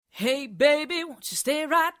Hey baby, won't you stay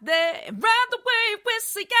right there and ride the wave with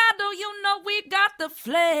Seattle? You know we got the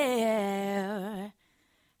flair.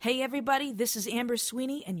 Hey everybody, this is Amber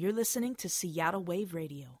Sweeney and you're listening to Seattle Wave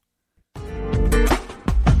Radio.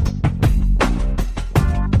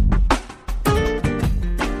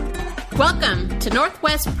 Welcome to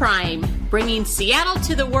Northwest Prime, bringing Seattle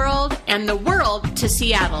to the world and the world to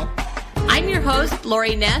Seattle. I'm your host,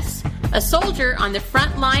 Lori Ness, a soldier on the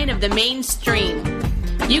front line of the mainstream.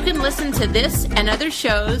 You can listen to this and other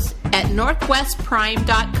shows at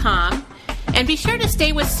northwestprime.com, and be sure to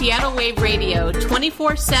stay with Seattle Wave Radio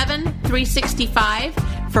 24/7, 365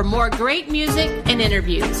 for more great music and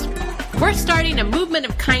interviews. We're starting a movement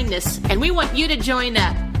of kindness, and we want you to join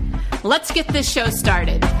up. Let's get this show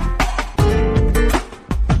started.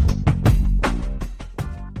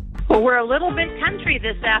 Well, we're a little bit country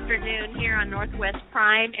this afternoon here on Northwest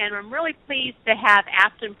Prime, and I'm really pleased to have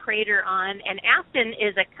Afton Prater on. And Afton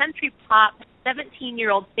is a country pop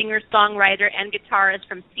 17-year-old singer-songwriter and guitarist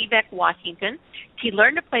from Seabeck, Washington. She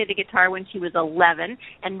learned to play the guitar when she was 11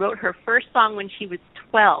 and wrote her first song when she was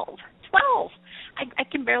 12. 12! I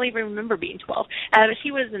can barely remember being 12.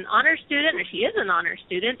 She was an honor student, or she is an honor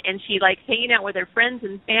student, and she likes hanging out with her friends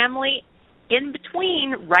and family in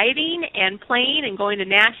between writing and playing and going to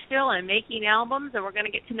Nashville and making albums. And we're going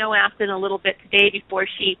to get to know Afton a little bit today before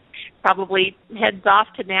she probably heads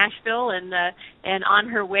off to Nashville and on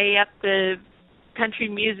her way up the country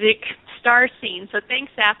music star scene. So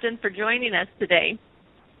thanks, Afton, for joining us today.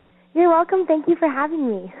 You're welcome. Thank you for having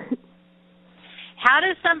me. How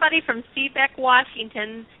does somebody from Seabeck,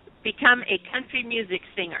 Washington, become a country music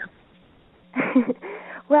singer?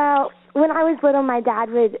 Well, when I was little, my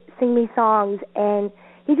dad would sing me songs, and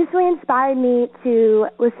he just really inspired me to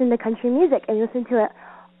listen to country music and listen to it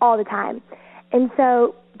all the time. And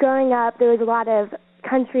so growing up, there was a lot of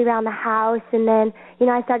country around the house, and then,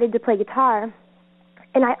 I started to play guitar,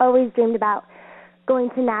 and I always dreamed about going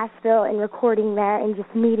to Nashville and recording there and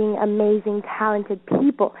just meeting amazing, talented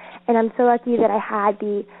people. And I'm so lucky that I had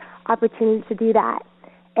the opportunity to do that.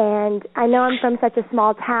 And I know I'm from such a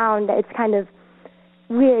small town that it's kind of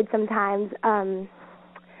weird sometimes,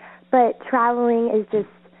 but traveling is just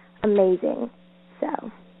amazing.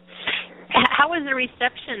 So, how was the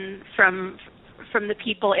reception from the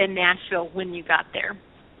people in Nashville when you got there?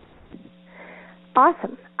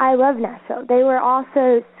 Awesome. I love Nashville. They were all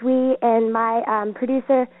so sweet, and my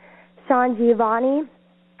producer, Sean Giovanni,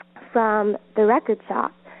 from the record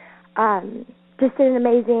shop, just did an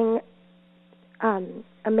amazing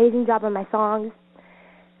job on my songs,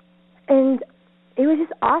 and it was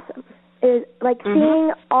just awesome. It was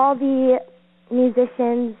seeing all the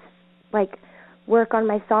musicians work on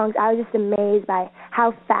my songs. I was just amazed by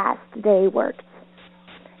how fast they worked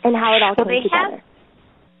and how it all came together.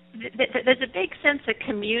 There's a big sense of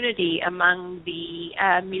community among the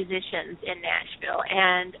musicians in Nashville,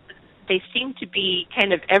 and they seem to be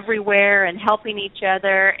kind of everywhere and helping each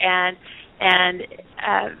other. And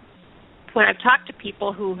when I've talked to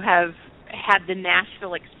people who have had the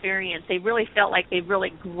Nashville experience, they really felt like they've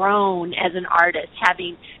really grown as an artist,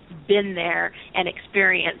 having been there and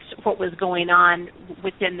experienced what was going on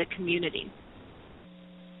within the community.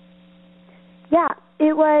 Yeah,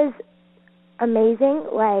 it was amazing.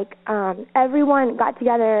 Everyone got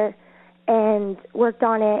together and worked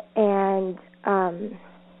on it, and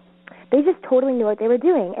they just totally knew what they were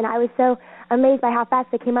doing. And I was so amazed by how fast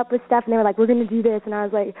they came up with stuff, and they were like, we're going to do this, and I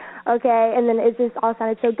was like, okay, and then it just all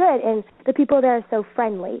sounded so good, and the people there are so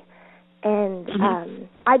friendly, and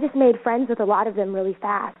I just made friends with a lot of them really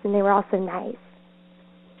fast, and they were all so nice.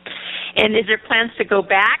 And is there plans to go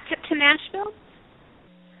back to Nashville?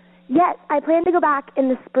 Yes, I plan to go back in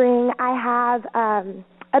the spring. I have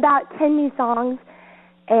about 10 new songs,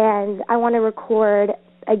 and I want to record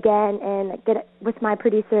again and get it with my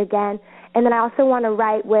producer again, and then I also want to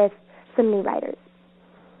write with some new writers.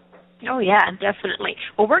 Oh, yeah, definitely.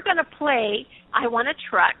 Well, we're going to play I Want a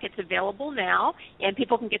Truck. It's available now, and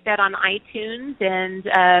people can get that on iTunes, and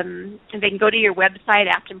they can go to your website,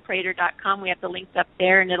 aftonprater.com. We have the links up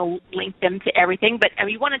there, and it'll link them to everything. But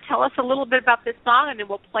you want to tell us a little bit about this song, and then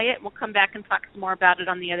we'll play it, and we'll come back and talk some more about it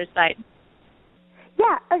on the other side.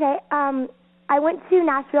 Yeah, okay. I went to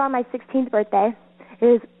Nashville on my 16th birthday. It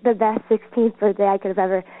was the best 16th birthday I could have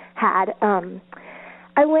ever had.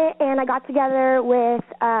 I went and I got together with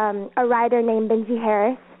a writer named Benji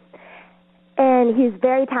Harris, and he's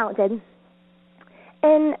very talented.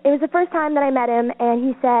 And it was the first time that I met him, and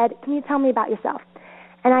he said, can you tell me about yourself?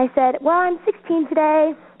 And I said, well, I'm 16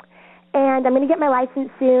 today, and I'm going to get my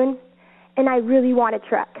license soon, and I really want a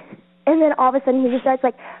truck. And then all of a sudden he just starts,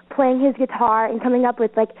 like, playing his guitar and coming up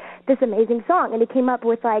with, like, this amazing song. And he came up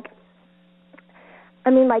with, like,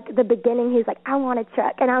 the beginning, he was like, I want a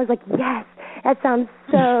truck. And I was like, yes, that sounds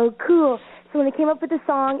so cool. So when he came up with the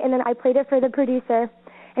song, and then I played it for the producer,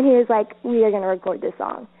 and he was like, we are going to record this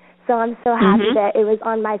song. So I'm so happy that it was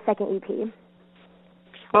on my second EP.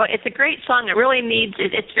 Well, it's a great song. It really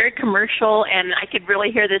it's very commercial, and I could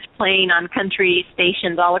really hear this playing on country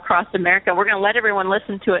stations all across America. We're going to let everyone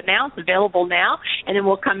listen to it now. It's available now, and then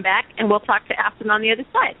we'll come back and we'll talk to Afton on the other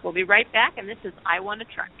side. We'll be right back, and this is I Want a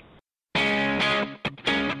Truck.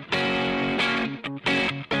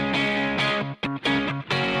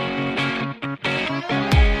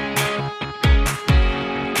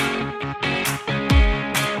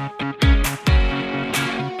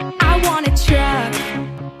 I want a truck,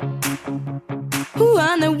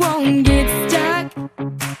 one that won't get stuck.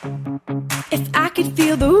 If I could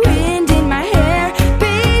feel the wind in my hair,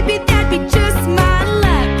 baby, that'd be just my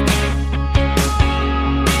luck.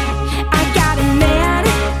 I got a man,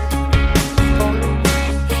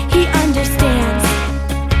 he understands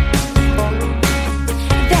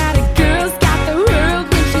that a girl's got the world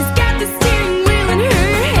when she's got the steering wheel in her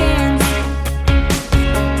hands.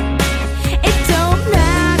 It don't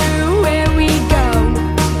matter where we go,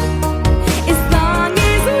 as long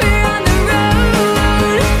as we're on the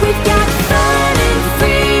road. We've got fun and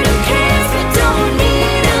freedom, cares we don't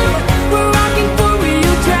need 'em. We're rocking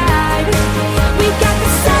four-wheel drive. We've got the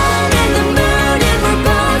sun and the moon, and we're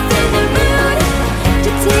both in the mood to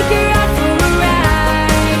take her out for a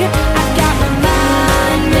ride. I've got my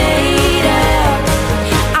mind made up.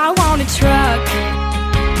 I want a truck.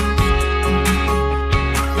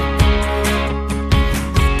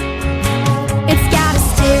 It's got a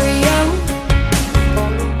stereo.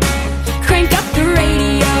 Crank up the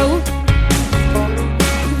radio.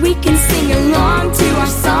 We can sing along to our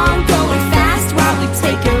song, going fast while we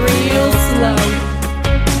take it real slow.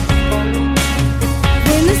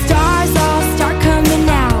 When the stars all start coming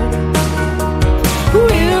out,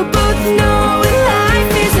 we'll both know what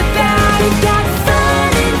life is about. We've got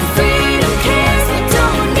fun and freedom, cares we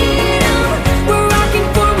don't need 'em. We're rocking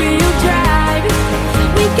four-wheel drive.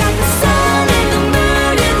 We've got the sun and the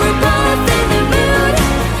moon, and we're both in the mood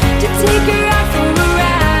to take her out for a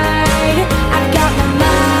ride. I've got my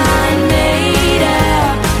mind made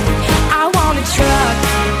up. I want a truck.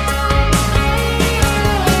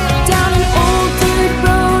 Down an old dirt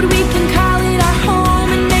road, we can call it our home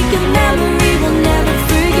and make a memory we'll never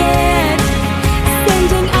forget.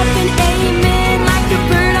 Sending up an amen like a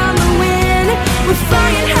bird on the wind. We're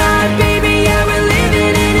flying high, baby, yeah, we're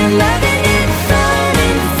living it and loving it. Fun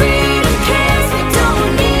and freedom, cares we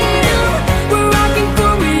don't need 'em. We're rocking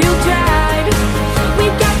four-wheel drive.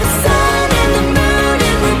 We've got the sun and the moon,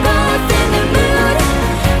 and we're both in the mood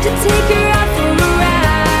to take her out for a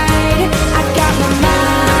ride. I've got my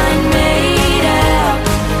mind made up.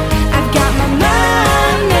 I've got my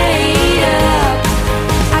mind made up.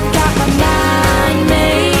 I've got my mind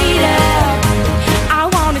made up. I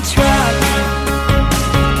want a truck.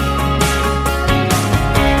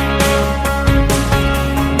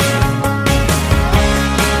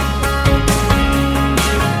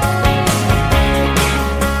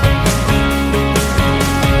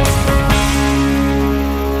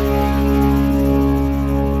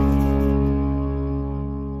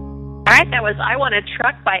 All right, that was I Want a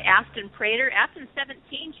Truck by Afton Prater. Afton's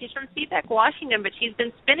 17. She's from Seabeck, Washington, but she's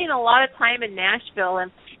been spending a lot of time in Nashville.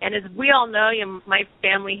 And as we all know, my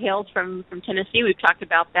family hails from Tennessee. We've talked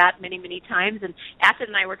about that many, many times. And Afton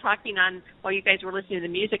and I were talking while you guys were listening to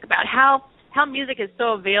the music about how music is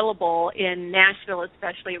so available in Nashville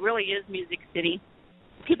especially. It really is Music City.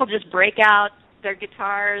 People just break out their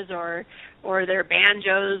guitars or their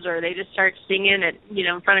banjos, or they just start singing at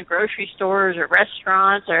in front of grocery stores or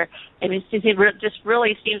restaurants, it just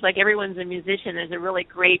really seems like everyone's a musician. There's a really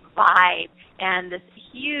great vibe and this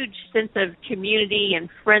huge sense of community and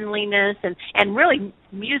friendliness, and really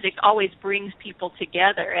music always brings people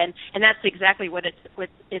together, and that's exactly what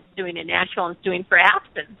it's doing in Nashville, and it's doing for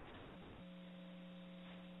Afton.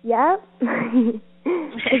 Yeah,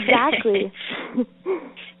 exactly.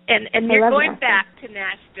 And you're going back to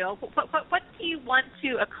Nashville. What do you want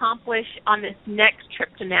to accomplish on this next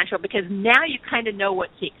trip to Nashville? Because now you kind of know what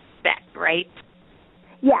to expect, right?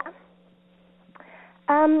 Yeah.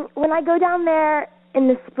 When I go down there in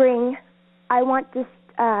the spring, I want to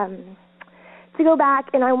go back,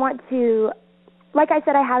 and I want to, like I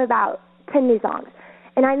said, I have about 10 new songs,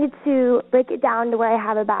 and I need to break it down to where I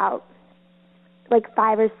have about like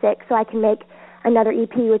 5 or 6, so I can make another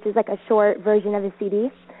EP, which is like a short version of a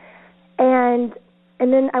CD. And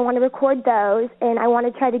And then I want to record those, and I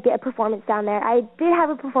want to try to get a performance down there. I did have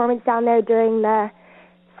a performance down there during the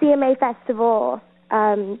CMA Festival,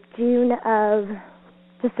 June of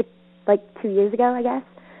just like 2 years ago, I guess,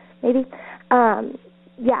 maybe.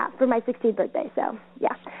 Yeah, for my 16th birthday, so,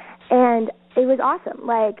 yeah. And it was awesome.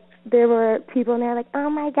 Like, there were people in there like, oh,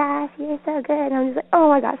 my gosh, you're so good. And I'm just like, oh,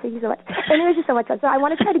 my gosh, thank you so much. And it was just so much fun. So I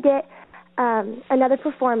want to try to get another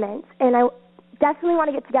performance, and I definitely want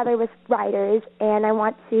to get together with writers, and I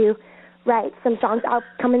want to write some songs. I'll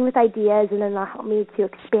come in with ideas, and then they'll help me to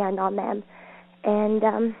expand on them. And,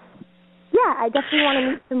 yeah, I definitely want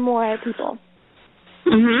to meet some more people.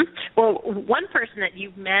 Mm-hmm. Well, one person that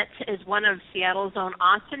you've met is one of Seattle's own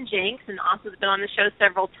Austin Jenks, and Austin's been on the show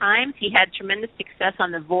several times. He had tremendous success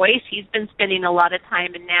on The Voice. He's been spending a lot of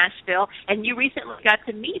time in Nashville, and you recently got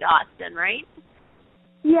to meet Austin, right?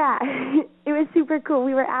 Yeah, it was super cool.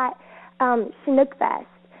 We were at Chinook Fest,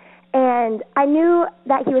 and I knew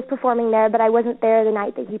that he was performing there, but I wasn't there the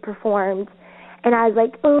night that he performed, and I was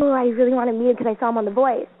like, oh, I really want to meet him because I saw him on The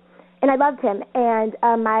Voice. And I loved him. And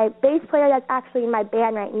my bass player that's actually in my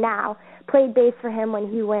band right now played bass for him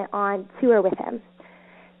when he went on tour with him.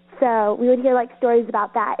 So we would hear, like, stories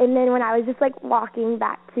about that. And then when I was just, like, walking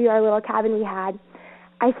back to our little cabin we had,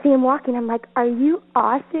 I see him walking. I'm like, are you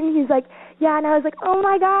Austin? He's like, yeah. And I was like, oh,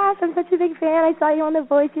 my gosh, I'm such a big fan. I saw you on The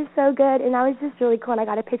Voice. You're so good. And that was just really cool. And I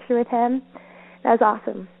got a picture with him. That was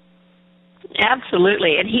awesome.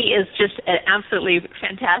 Absolutely, and he is just an absolutely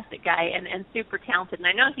fantastic guy and super talented. And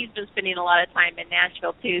I know he's been spending a lot of time in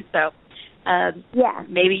Nashville too, so yeah,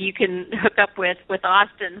 maybe you can hook up with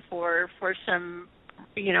Austin for some,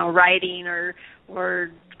 you know, writing or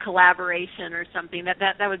collaboration or something.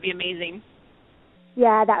 That would be amazing.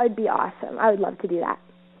 Yeah, that would be awesome. I would love to do that.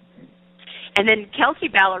 And then Kelsey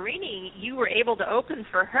Ballerini, you were able to open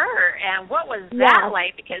for her, and what was that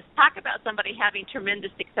like? Because talk about somebody having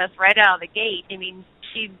tremendous success right out of the gate. I mean,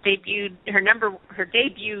 she debuted her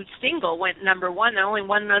debut single went #1. The only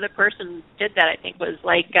one other person did that, I think, was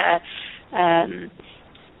like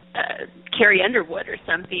Carrie Underwood or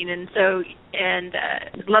something. And so,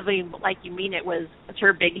 Lovely Like You Mean It was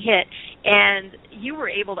her big hit, and you were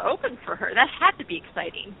able to open for her. That had to be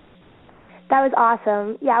exciting. That was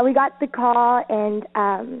awesome. Yeah, we got the call, and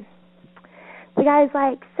the guy's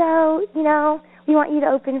like, so, you know, we want you to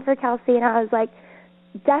open for Kelsey. And I was like,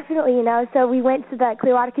 definitely, you know. So we went to the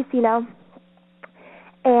Clearwater Casino,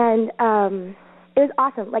 and it was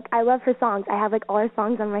awesome. Like, I love her songs. I have, like, all her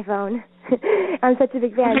songs on my phone. I'm such a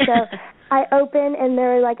big fan. So I opened, and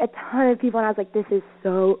there were, like, a ton of people, and I was like, this is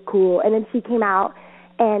so cool. And then she came out,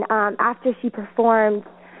 and after she performed,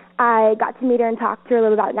 I got to meet her and talk to her a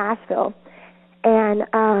little about Nashville.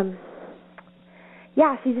 And,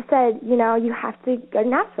 yeah, she just said, you know, you have to go to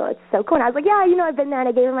Nashville. It's so cool. And I was like, yeah, you know, I've been there. And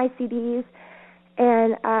I gave her my CDs.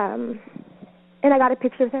 And I got a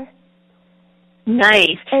picture with her.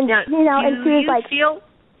 Nice. And, now, you know, and she was like,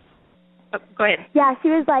 Oh, go ahead. Yeah, she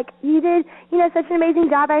was like, you did, you know, such an amazing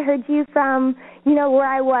job. I heard you from, you know, where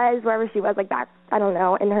I was, wherever she was, like back, I don't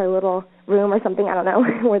know, in her little room or something. I don't know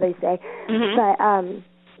where they stay. Mm-hmm.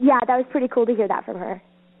 But, yeah, that was pretty cool to hear that from her.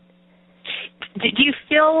 Did you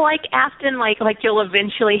feel like, Afton, like you'll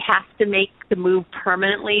eventually have to make the move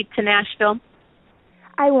permanently to Nashville?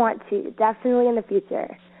 I want to, definitely in the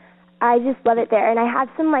future. I just love it there. And I have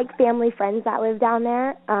some, like, family friends that live down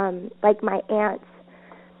there, like my aunt's,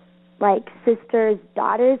 like, sister's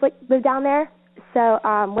daughters, like, live down there. So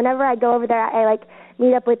whenever I go over there, I, like,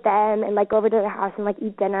 meet up with them and, like, go over to their house and, like,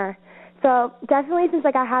 eat dinner. So definitely since,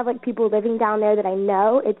 like, I have, like, people living down there that I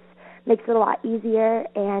know, it makes it a lot easier,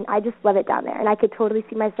 and I just love it down there. And I could totally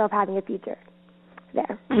see myself having a future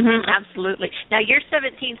there. Mm-hmm, absolutely. Now, you're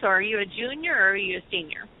 17, so are you a junior or are you a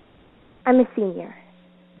senior? I'm a senior.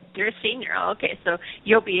 You're a senior. Oh, okay, so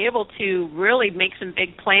you'll be able to really make some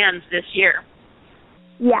big plans this year.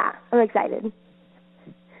 Yeah, I'm excited.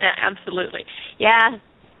 Yeah, absolutely. Yeah,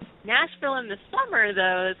 Nashville in the summer,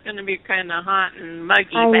 though, is going to be kind of hot and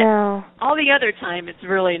muggy. I know. But all the other time, it's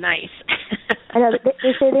really nice. I know.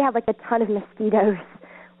 They say they have, like, a ton of mosquitoes.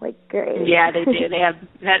 Like, great. Yeah, they do. They have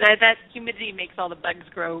that humidity makes all the bugs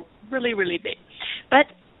grow really, really big. But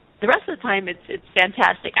the rest of the time, it's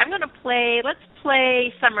fantastic. I'm going to let's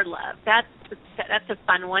play Summer Love. That's a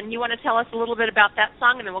fun one. You want to tell us a little bit about that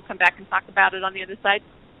song, and then we'll come back and talk about it on the other side?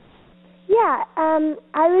 Yeah,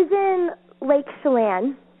 I was in Lake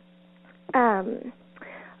Chelan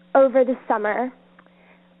over the summer,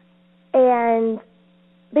 and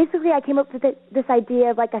basically I came up with this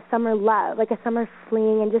idea of, like, a summer love, like a summer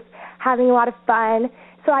fling, and just having a lot of fun.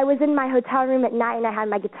 So I was in my hotel room at night, and I had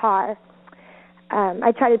my guitar.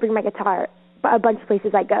 I tried to bring my guitar a bunch of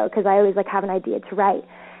places I go because I always like have an idea to write.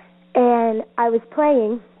 And I was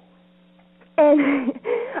playing, and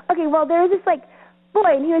okay, well, there was this like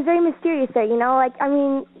boy, and he was very mysterious there, you know, like, I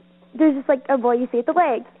mean, there's just like a boy you see at the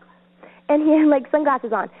lake, and he had like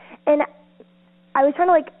sunglasses on, and I was trying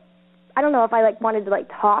to like, I don't know if I like wanted to like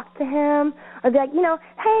talk to him or be like, you know,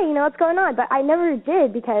 hey, you know, what's going on? But I never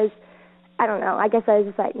did because, I don't know, I guess I was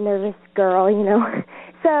just like nervous girl, you know.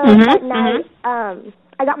 So that night,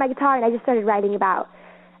 I got my guitar and I just started writing about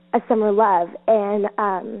a summer love, and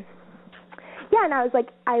yeah, and I was like,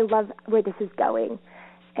 I love where this is going,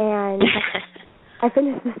 and I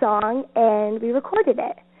finished the song and we recorded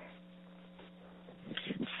it.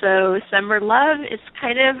 So Summer Love is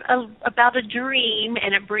kind of about a dream,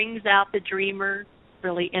 and it brings out the dreamer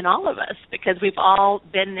really in all of us, because we've all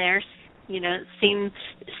been there, you know, seen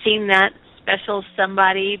that special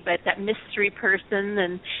somebody, but that mystery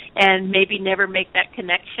person, and maybe never make that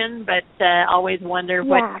connection, but always wonder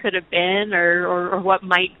what could have been or what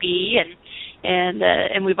might be,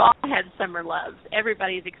 and we've all had summer love.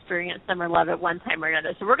 Everybody's experienced summer love at one time or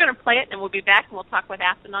another. So we're going to play it, and we'll be back, and we'll talk with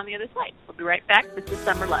Afton on the other side. We'll be right back. This is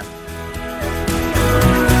Summer Love.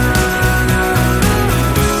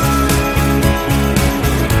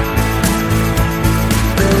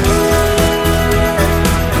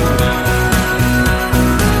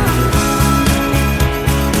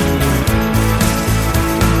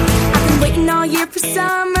 I've been waiting all year for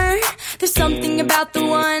summer. There's something about the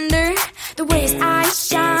wonder, the way his eyes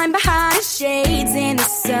shine behind his shades in the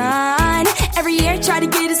sun. Every year I try to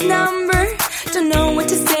get his number, don't know what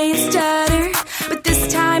to say and stutter, but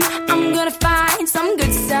this time I'm gonna find some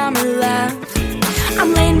good summer love.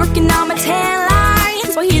 I'm laying working on my tan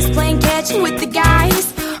lines while he's playing catch with the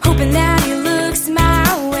guys, hoping that he looks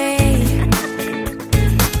my way.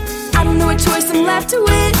 I don't know what choice I'm left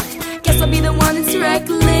with, guess I'll be the one that's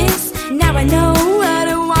reckless. Now I know what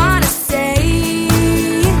I wanna say.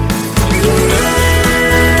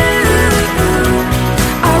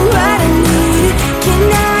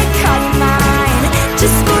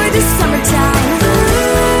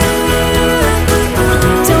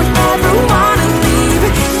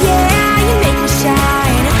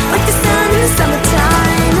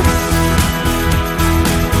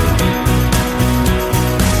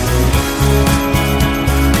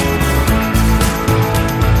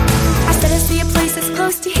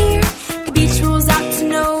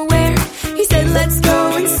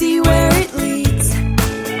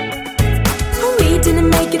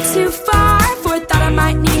 Too far, for I thought I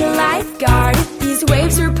might need a lifeguard. These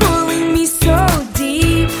waves are pulling me so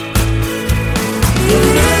deep. You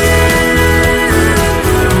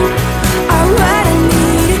are what I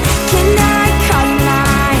need. Can I call you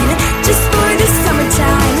mine? Just for the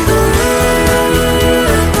summertime.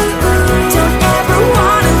 Don't ever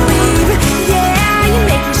wanna leave. Yeah, you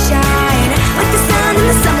make me shine like the sun in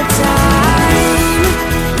the summertime.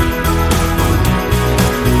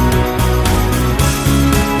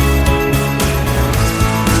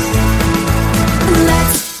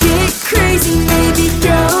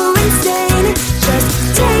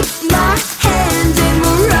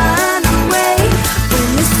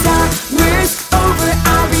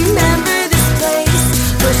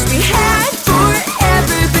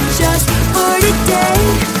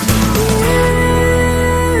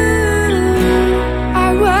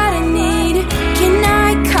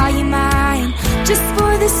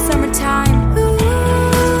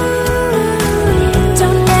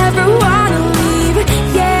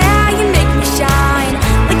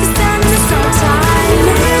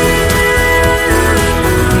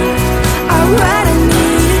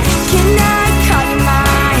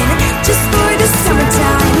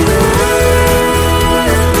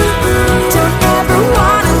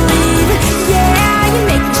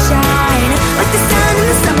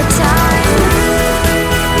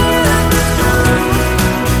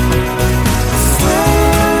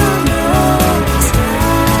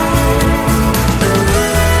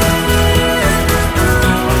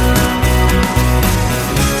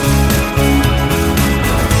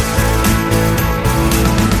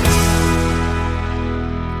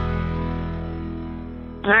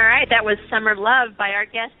 Summer Love by our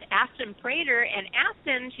guest Afton Prater. And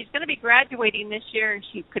Afton, she's going to be graduating this year, and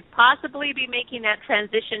she could possibly be making that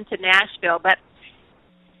transition to Nashville. But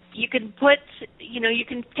you can you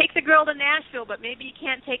can take the girl to Nashville, but maybe you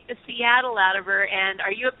can't take the Seattle out of her. And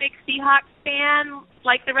are you a big Seahawks fan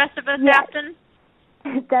like the rest of us, yes. Afton?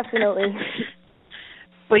 Definitely.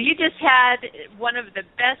 Well, you just had one of the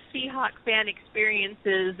best Seahawk fan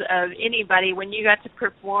experiences of anybody when you got to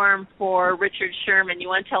perform for Richard Sherman. You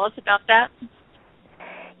want to tell us about that?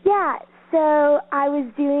 Yeah, So I was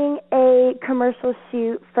doing a commercial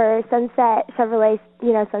shoot for Sunset Chevrolet,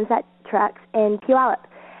 Sunset trucks in Puyallup.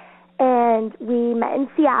 And we met in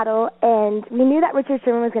Seattle, and we knew that Richard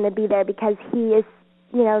Sherman was going to be there because he is,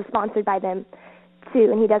 sponsored by them too,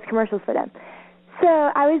 and he does commercials for them. So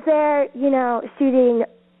I was there, shooting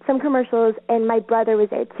some commercials, and my brother was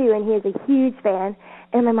there too, and he is a huge fan.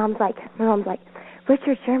 And my mom's like,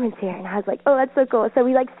 Richard Sherman's here, and I was like, oh, that's so cool. So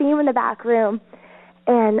we see him in the back room.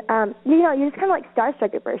 And, you're just kind of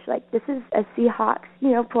starstruck at first. You're like, this is a Seahawks,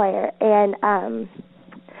 player. And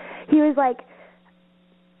he was,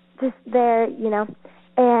 just there,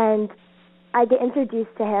 and I get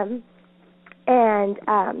introduced to him. And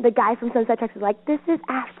the guy from Sunset Trucks was like, this is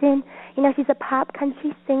Afton. She's a pop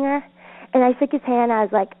country singer. And I shook his hand. I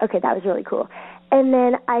was like, okay, that was really cool. And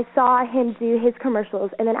then I saw him do his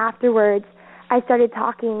commercials. And then afterwards, I started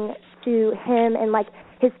talking to him and,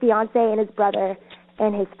 his fiance and his brother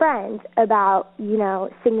and his friend about,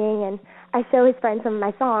 singing, and I show his friend some of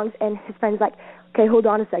my songs, and his friend's like, okay, hold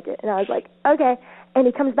on a second. And I was like, okay. And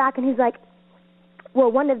he comes back, and he's like,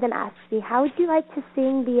 well, one of them asks me, how would you like to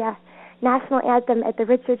sing the national anthem at the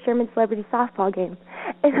Richard Sherman Celebrity Softball game?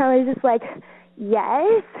 And I was just like,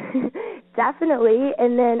 yes, definitely.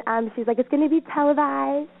 And then she's like, it's going to be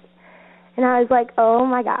televised. And I was like, oh,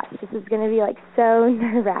 my gosh, this is going to be, so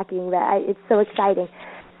nerve-wracking, but it's so exciting.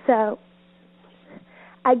 So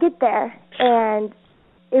I get there, and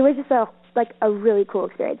it was just a really cool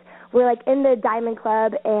experience. We're in the Diamond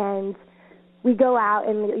Club, and we go out,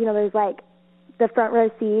 and there's the front row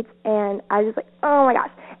seats, and I was just like, oh my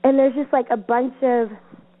gosh. And there's just a bunch of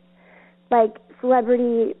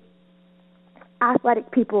celebrity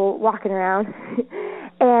athletic people walking around,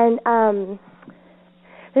 and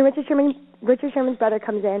then Richard Sherman's brother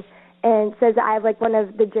comes in and says that I have one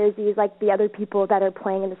of the jerseys the other people that are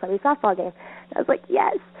playing in the celebrity softball game. And I was like,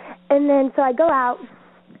 yes. And then so I go out,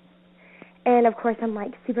 and of course I'm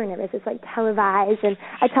super nervous. It's televised, and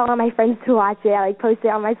I tell all my friends to watch it. I post it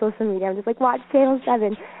on my social media. I'm just watch Channel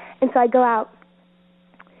 7. And so I go out,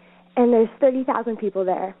 and there's 30,000 people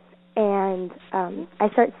there, and I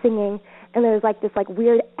start singing, and there's this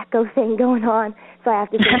weird echo thing going on, so I have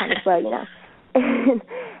to sing kind of slow,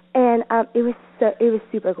 and it was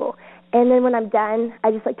super cool. And then when I'm done,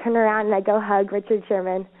 I just turn around and I go hug Richard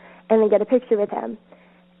Sherman and then get a picture with him.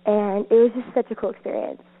 And it was just such a cool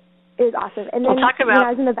experience. It was awesome. And then talk about I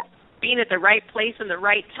was in the being at the right place and the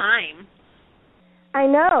right time. I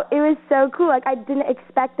know. It was so cool. I didn't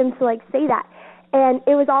expect them to say that. And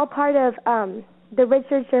it was all part of the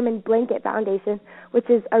Richard Sherman Blanket Foundation, which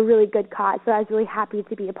is a really good cause. So I was really happy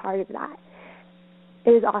to be a part of that. It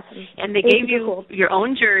was awesome. And they gave you your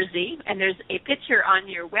own jersey, and there's a picture on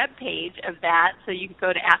your webpage of that, so you can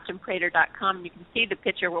go to AftonPrater.com, and you can see the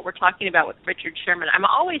picture of what we're talking about with Richard Sherman. I'm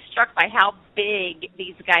always struck by how big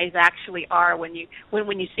these guys actually are when you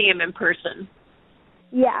see them in person.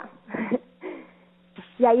 Yeah.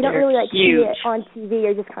 Yeah, you don't really see it on TV.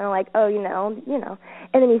 You're just kind of oh,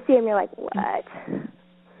 and then you see them, you're like, what?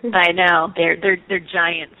 I know. They're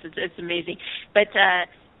giants. It's amazing. But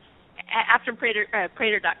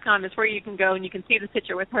AftonPrater.com is where you can go, and you can see the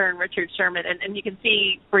picture with her and Richard Sherman, and you can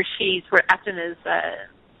see where Afton is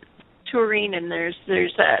touring, and there's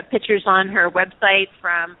pictures on her website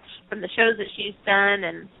from the shows that she's done,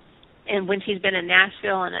 and when she's been in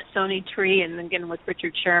Nashville and at Sony Tree, and again with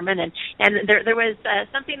Richard Sherman, and there was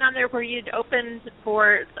something on there where you'd opened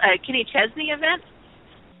for a Kenny Chesney event.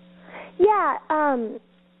 Yeah,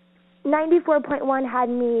 94.1 had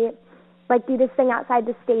me do this thing outside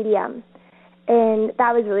the stadium, and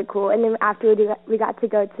that was really cool. And then after we got to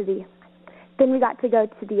go to the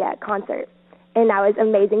concert, and that was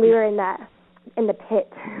amazing. We were in the pit,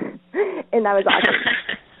 and that was awesome.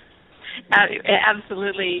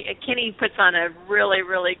 Absolutely. Kenny puts on a really,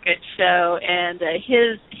 really good show, and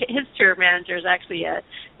his tour manager is actually a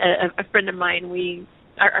friend of mine.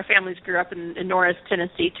 Our families grew up in Norris,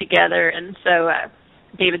 Tennessee together, and so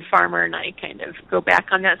David Farmer and I kind of go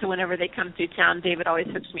back on that. So whenever they come through town, David always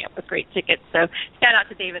hooks me up with great tickets. So shout out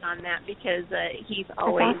to David on that, because he's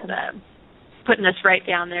always putting us right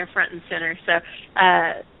down there front and center. So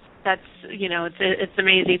that's, it's an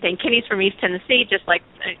amazing thing. Kenny's from East Tennessee, just like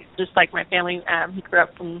my family. He grew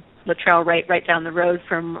up from Latrell, right down the road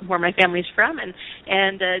from where my family's from,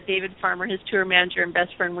 and David Farmer, his tour manager and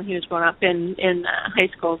best friend when he was growing up in high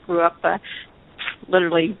school, grew up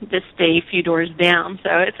literally this day a few doors down. So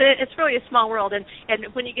it's really a small world, and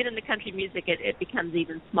when you get into country music, it becomes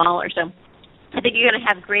even smaller. So I think you're going to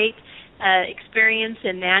have great experience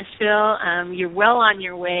in Nashville. You're well on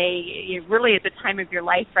your way. You're really at the time of your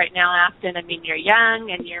life right now, Afton. I mean, you're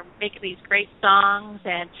young and you're making these great songs,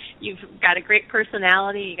 and you've got a great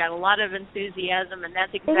personality. You got a lot of enthusiasm, and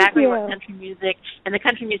that's exactly what country music and the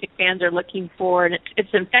country music fans are looking for. And it's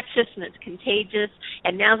infectious and it's contagious.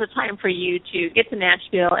 And now's the time for you to get to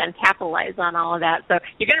Nashville and capitalize on all of that. So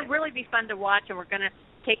you're going to really be fun to watch, and we're going to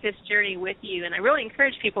take this journey with you. And I really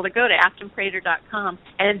encourage people to go to AftonPrater.com,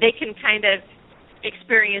 and they can kind of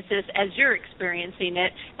experience this as you're experiencing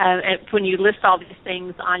it. When you list all these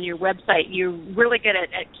things on your website, you're really good at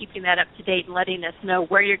keeping that up to date and letting us know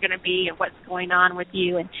where you're going to be and what's going on with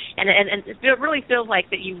you. And it really feels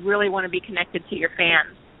like that you really want to be connected to your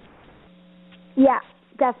fans. Yeah,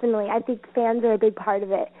 definitely. I think fans are a big part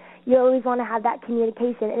of it. You always want to have that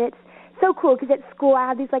communication, and it's so cool because at school I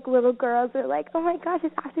have these like little girls that are like, oh my gosh,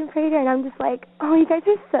 it's Afton Prater, and I'm just like, oh, you guys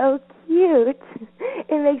are so cute.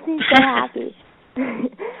 It makes me so happy.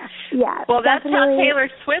 Yeah. Well, that's how Taylor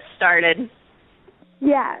Swift started.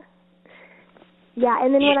 Yeah. Yeah,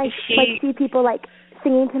 and then when I see people like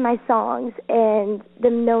singing to my songs and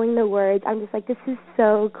them knowing the words, I'm just like, this is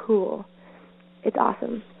so cool. It's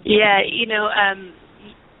awesome. Yeah,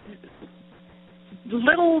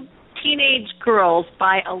 little teenage girls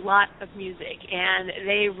buy a lot of music, and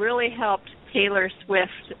they really helped Taylor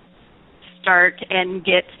Swift start and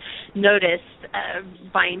get noticed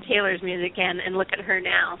buying Taylor's music and look at her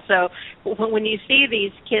now. So when you see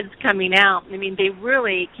these kids coming out, I mean, they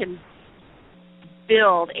really can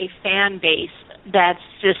build a fan base that's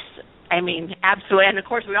just, I mean, absolutely. And, of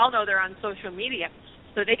course, we all know they're on social media,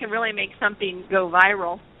 so they can really make something go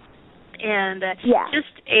viral. And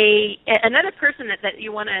just another person that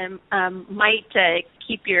you want to might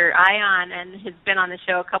keep your eye on and has been on the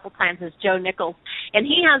show a couple times is Joe Nichols, and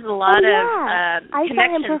he has a lot of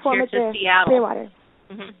connections here to Seattle.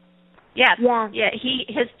 Mm-hmm. Yeah.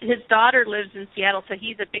 His daughter lives in Seattle, so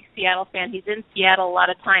he's a big Seattle fan. He's in Seattle a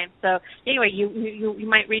lot of times. So anyway, you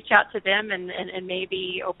might reach out to them and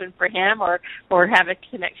maybe open for him or have a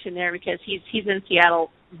connection there, because he's in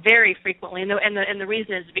Seattle very frequently, and the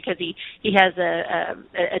reason is because he has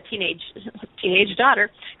a teenage daughter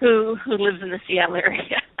who lives in the Seattle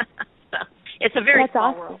area. So it's a very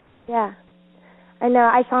small world. Yeah, I know.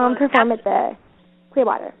 I saw him perform at the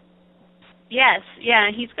Clearwater. Yes,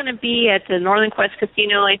 yeah, he's going to be at the Northern Quest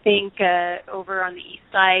Casino, I think, over on the east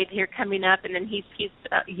side here coming up, and then he's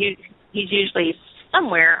usually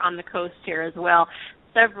somewhere on the coast here as well,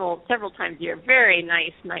 several times a year. Very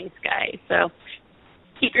nice guy. So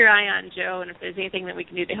keep your eye on Joe, and if there's anything that we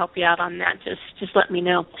can do to help you out on that, just let me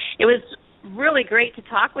know. It was really great to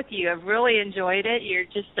talk with you. I've really enjoyed it. You're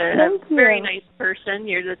just a very nice person.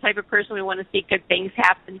 You're the type of person we want to see good things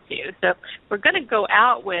happen to. So we're going to go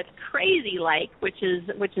out with Crazy Like, which is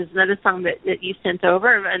another song that you sent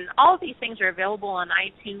over. And all of these things are available on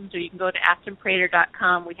iTunes, or you can go to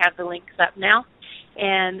AftonPrater.com. We have the links up now.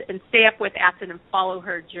 And stay up with Afton and follow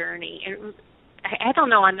her journey. And I don't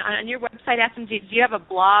know, on your website, Afton, do you have a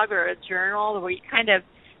blog or a journal where you kind of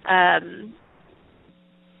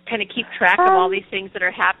keep track of all these things that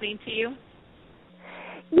are happening to you?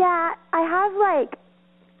 Yeah, I have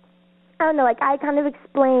I kind of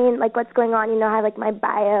explain what's going on. I have my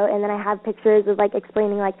bio, and then I have pictures of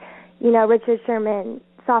explaining Richard Sherman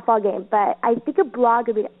softball game. But I think a blog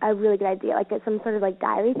would be a really good idea, some sort of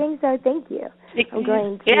diary thing. So thank you. I'm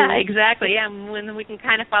going to. Yeah, exactly. Yeah, and then we can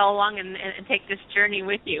kind of follow along and take this journey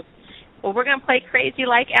with you. Well, we're going to play Crazy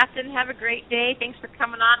Like. Afton, have a great day. Thanks for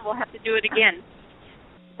coming on. We'll have to do it again.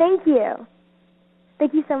 Thank you.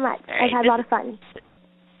 Thank you so much. Right, I've had a lot of fun.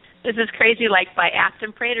 This is Crazy Like by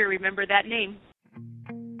Afton Prater. Remember that name.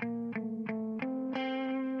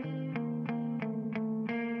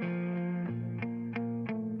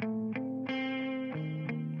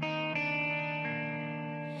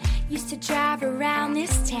 Used to drive around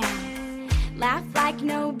this town, laugh like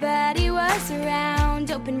nobody was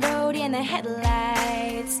around. Open road in the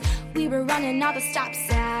headlights, we were running all the stop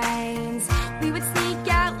signs. We would sneak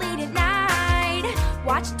out late at night,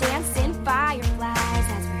 watch dancing fireflies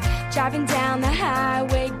as we're driving down the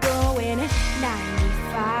highway going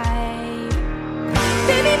 95.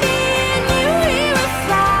 Baby, me and you, we were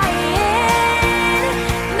flying,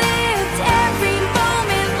 lived every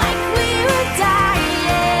moment like we were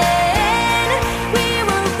dying. We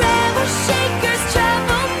were rebel shakers,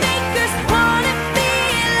 troublemakers, wanna be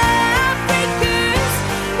love breakers.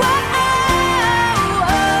 Whoa,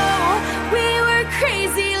 we were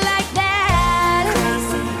crazy like that.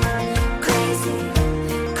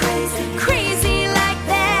 Crazy like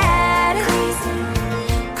that.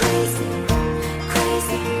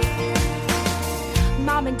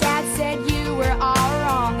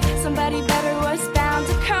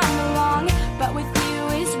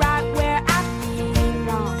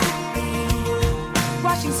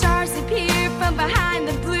 from behind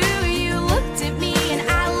the blue. You looked at me and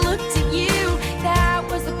I looked at you. That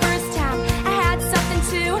was the first time I had something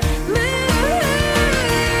to lose.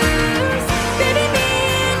 Baby, me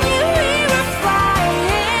and you, we were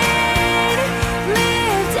flying.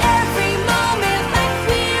 Lived every moment like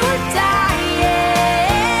we were dying.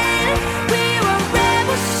 We were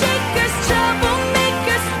rebel shakers,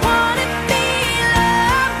 troublemakers, wanna be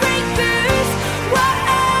love breakers. Whoa,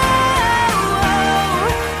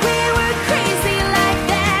 we were crazy like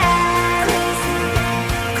that.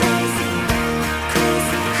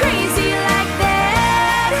 Crazy like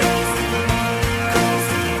that.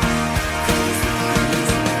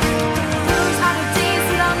 Those are the days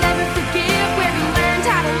that I'll never forget, where we learned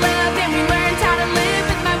how to love and we learned how to live.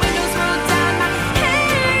 With my windows rolled down, my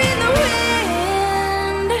hair in the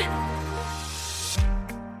wind.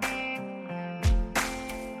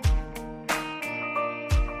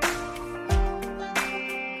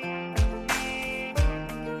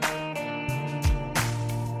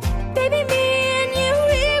 Baby, me and you,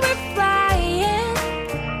 we were flying.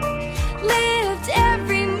 Lived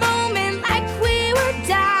every moment like we were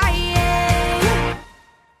dying.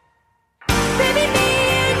 Baby, me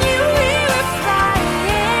and you, we were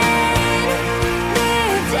flying.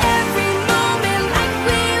 Lived every moment like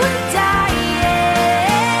we were dying.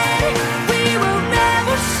 We were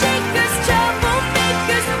rebel shakers,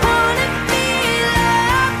 troublemakers, wanna be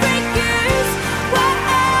love breakers. Whoa,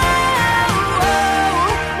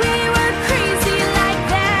 we were crazy like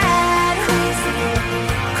that. Crazy like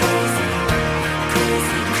that.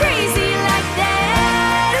 Crazy like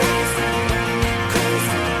that.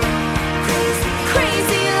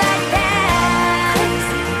 Crazy like that.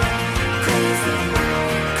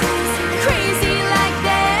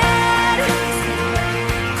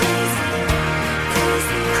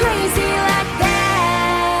 Crazy like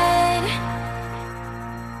that.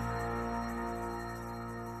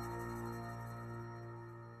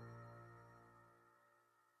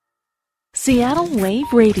 Seattle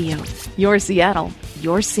Wave Radio. Your Seattle,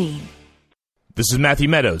 your scene. This is Matthew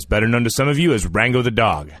Meadows, better known to some of you as Rango the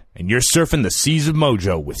Dog, and you're surfing the seas of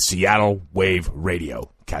mojo with Seattle Wave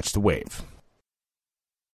Radio. Catch the wave.